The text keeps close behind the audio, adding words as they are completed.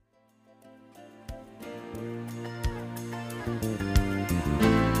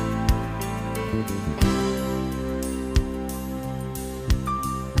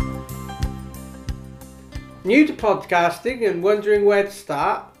New to podcasting and wondering where to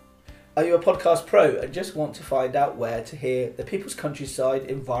start? Are you a podcast pro and just want to find out where to hear the People's Countryside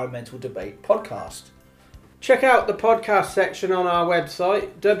Environmental Debate podcast? Check out the podcast section on our website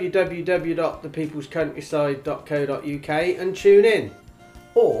www.thepeoplescountryside.co.uk and tune in.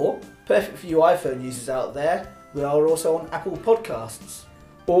 Or, perfect for you iPhone users out there, we are also on Apple Podcasts.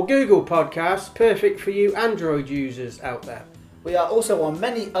 Or Google Podcasts, perfect for you Android users out there. We are also on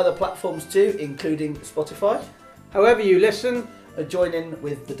many other platforms too, including Spotify. However you listen, Join in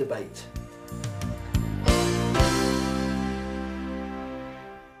with the debate.